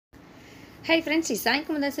Hi friends, this is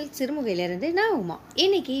Kumudha silk SIRUMUGAI நான் உமா.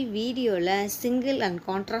 இன்னைக்கு வீடியோல சிங்கிள் அண்ட்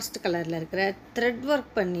கான்ட்ராஸ்ட் கலர்ல இருக்கிற த்ரெட் ஒர்க்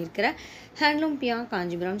பண்ணியிருக்கிற handloom பியான்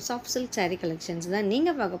Kanchipuram soft silk saree collections தான்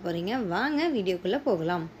நீங்க பார்க்க போறீங்க. வாங்க வீடியோக்குள்ள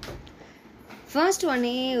போகலாம். ஃபர்ஸ்ட்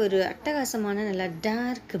ஒன்னே ஒரு அட்டகாசமான நல்ல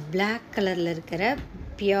டார்க் Black கலர்ல இருக்கிற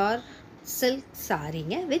pure silk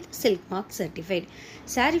சாரீங்க with silk mark certified.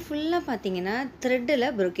 saree ஃபுல்லா பாத்தீங்கன்னா த்ரெட்ல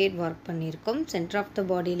brocade ஒர்க் பண்ணியிருக்கோம். சென்டர் ஆஃப் த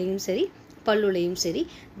பாடியிலயும் சரி பல்லுலையும் சரி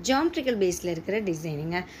ஜாமெட்ரிக்கல் பேஸில் இருக்கிற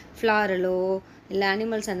டிசைனுங்க. ஃப்ளாரலோ இல்லை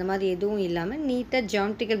அனிமல்ஸ் அந்த மாதிரி எதுவும் இல்லாமல் நீட்டாக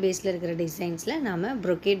ஜாமெட்ரிக்கல் பேஸில் இருக்கிற டிசைன்ஸில் நாம்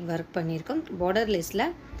brocade ஒர்க் பண்ணியிருக்கோம். பார்டர்லெஸில்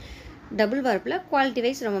டபுள் வார்ப்பில் குவாலிட்டி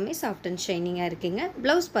வைஸ் ரொம்பவே சாஃப்ட் அண்ட் ஷைனிங்காக இருக்குங்க.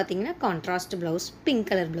 ப்ளவுஸ் பார்த்தீங்கன்னா கான்ட்ராஸ்ட் ப்ளவுஸ் பிங்க்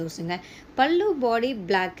கலர் ப்ளவுஸுங்க. பல்லு பாடி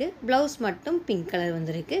பிளாக்கு, ப்ளவுஸ் மட்டும் பிங்க் கலர்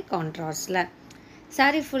வந்திருக்கு கான்ட்ராஸ்டில்.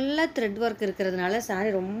 saree ஃபுல்லாக த்ரெட் ஒர்க் இருக்கிறதுனால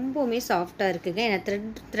saree ரொம்பவுமே சாஃப்டாக இருக்குங்க. ஏன்னா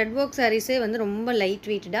த்ரெட் ஒர்க் சாரீஸே வந்து ரொம்ப லைட்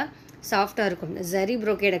வெயிட்டடாக சாஃப்டாக இருக்கும் ஜரி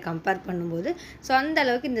brocade கம்பேர் பண்ணும்போது. ஸோ அந்த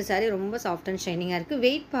அளவுக்கு இந்த saree ரொம்ப சாஃப்ட் அண்ட் ஷைனிங்காக இருக்குது.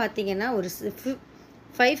 வெயிட் பார்த்தீங்கன்னா ஒரு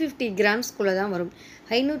 550 கிராம்ஸ்குள்ளே தான் வரும்.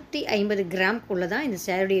 550 கிராம்குள்ளே தான் இந்த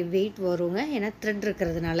சாரியுடைய வெயிட் வருங்க. ஏன்னா த்ரெட்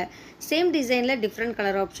இருக்கிறதுனால. சேம் டிசைனில் டிஃப்ரெண்ட்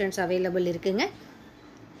கலர் ஆப்ஷன்ஸ் அவைலபிள் இருக்குங்க.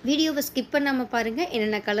 வீடியோவை ஸ்கிப் பண்ணாமல் பாருங்கள்.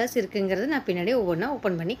 என்னென்ன கலர்ஸ் இருக்குங்கிறத நான் பின்னாடி ஒவ்வொன்றா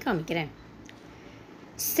ஓப்பன் பண்ணி காமிக்கிறேன்.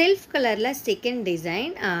 செல்ஃப் கலரில் செகண்ட்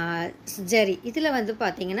டிசைன் ஜரி. இதில் வந்து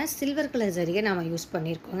பார்த்தீங்கன்னா சில்வர் கலர் ஜரிகை நாம் யூஸ்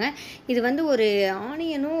பண்ணியிருக்கோங்க. இது வந்து ஒரு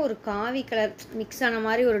ஆனியனும் ஒரு காவி கலர் மிக்ஸ் ஆன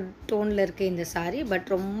மாதிரி ஒரு டோனில் இருக்குது இந்த saree. பட்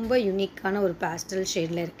ரொம்ப யூனிக்கான ஒரு பேஸ்டல்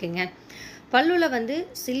ஷேடில் இருக்குங்க. பல்லுவில் வந்து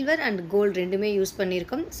சில்வர் அண்ட் கோல்டு ரெண்டுமே யூஸ்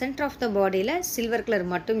பண்ணியிருக்கோம். சென்டர் ஆஃப் த பாடியில் சில்வர்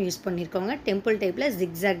கலர் மட்டும் யூஸ் பண்ணியிருக்கோங்க. டெம்பிள் டைப்பில்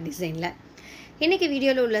ஜிக்ஸாக் டிசைனில். இன்றைக்கி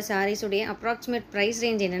வீடியோவில் உள்ள சாரீஸுடைய அப்ராக்சிமேட் ப்ரைஸ்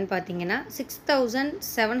ரேஞ்ச் என்னென்னு பார்த்தீங்கன்னா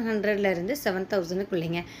 6700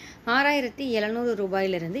 7000க்குள்ளேங்க. 6700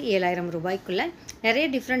 ரூபாயிலிருந்து 7000 ரூபாய்க்குள்ளே நிறைய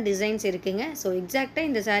டிஃப்ரெண்ட் டிசைன்ஸ் இருக்குங்க. ஸோ எக்ஸாக்டாக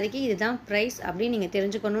இந்த சாரீக்கு இதுதான் ப்ரைஸ் அப்படின்னு நீங்கள்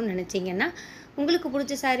தெரிஞ்சுக்கணும்னு நினச்சிங்கன்னா உங்களுக்கு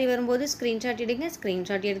பிடிச்ச saree வரும்போது ஸ்க்ரீன்ஷாட் எடுங்க.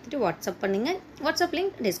 ஸ்க்ரீன்ஷாட் எடுத்துகிட்டு வாட்ஸ்அப் பண்ணுங்கள். வாட்ஸ்அப்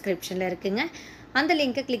லிங்க் டிஸ்கிரிப்ஷனில் இருக்குங்க. அந்த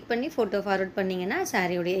லிங்க்கை கிளிக் பண்ணி ஃபோட்டோ ஃபார்வர்ட் பண்ணிங்கன்னா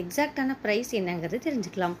சாரியோடைய எக்ஸாக்டான ப்ரைஸ் என்னங்கிறது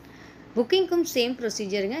தெரிஞ்சுக்கலாம். புக்கிங்க்கும் சேம்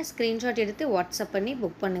ப்ரொசீஜருங்க. ஸ்க்ரீன்ஷாட் எடுத்து வாட்ஸ்அப் பண்ணி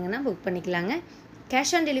புக் பண்ணுங்கன்னா புக் பண்ணிக்கலாங்க.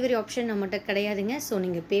 கேஷ் ஆன் டெலிவரி ஆப்ஷன் நம்மகிட்ட கிடையாதுங்க. ஸோ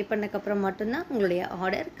நீங்கள் பே பண்ணக்கப்புறம் மட்டும்தான் உங்களுடைய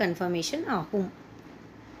ஆர்டர் கன்ஃபர்மேஷன் ஆகும்.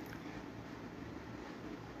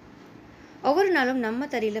 ஒவ்வொரு நாளும் நம்ம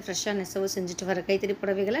தறியில் ஃப்ரெஷ்ஷாக நெசவு செஞ்சுட்டு வர கைத்தறி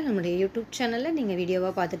புடவைகளை நம்மளுடைய யூடியூப் சேனலில் நீங்கள்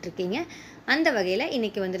வீடியோவாக பார்த்துட்ருக்கீங்க. அந்த வகையில்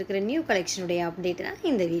இன்றைக்கி வந்திருக்கிற நியூ கலெக்ஷனுடைய அப்டேட் தான்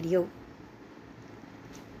இந்த வீடியோ.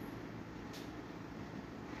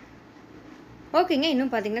 ஓகேங்க, இன்னும்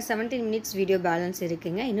பார்த்தீங்கன்னா 17 மினிட்ஸ் வீடியோ பேலன்ஸ்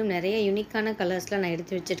இருக்குங்க. இன்னும் நிறைய யூனிக்கான கலர்ஸ்லாம் நான்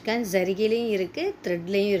எடுத்து வச்சுருக்கேன். ஜரிகையிலையும் இருக்குது,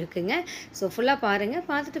 த்ரெட்லேயும் இருக்குங்க. ஸோ ஃபுல்லாக பாருங்கள்.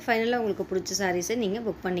 பார்த்துட்டு ஃபைனலாக உங்களுக்கு பிடிச்ச சாரீஸை நீங்கள்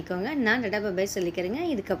புக் பண்ணிக்கோங்க. நான் டடா பை சொல்லிக்கிறேங்க.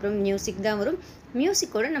 இதுக்கப்புறம் மியூசிக் தான் வரும்.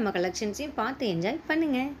 மியூசிக்கோட நம்ம கலெக்ஷன்ஸையும் பார்த்து என்ஜாய்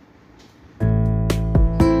பண்ணுங்கள்.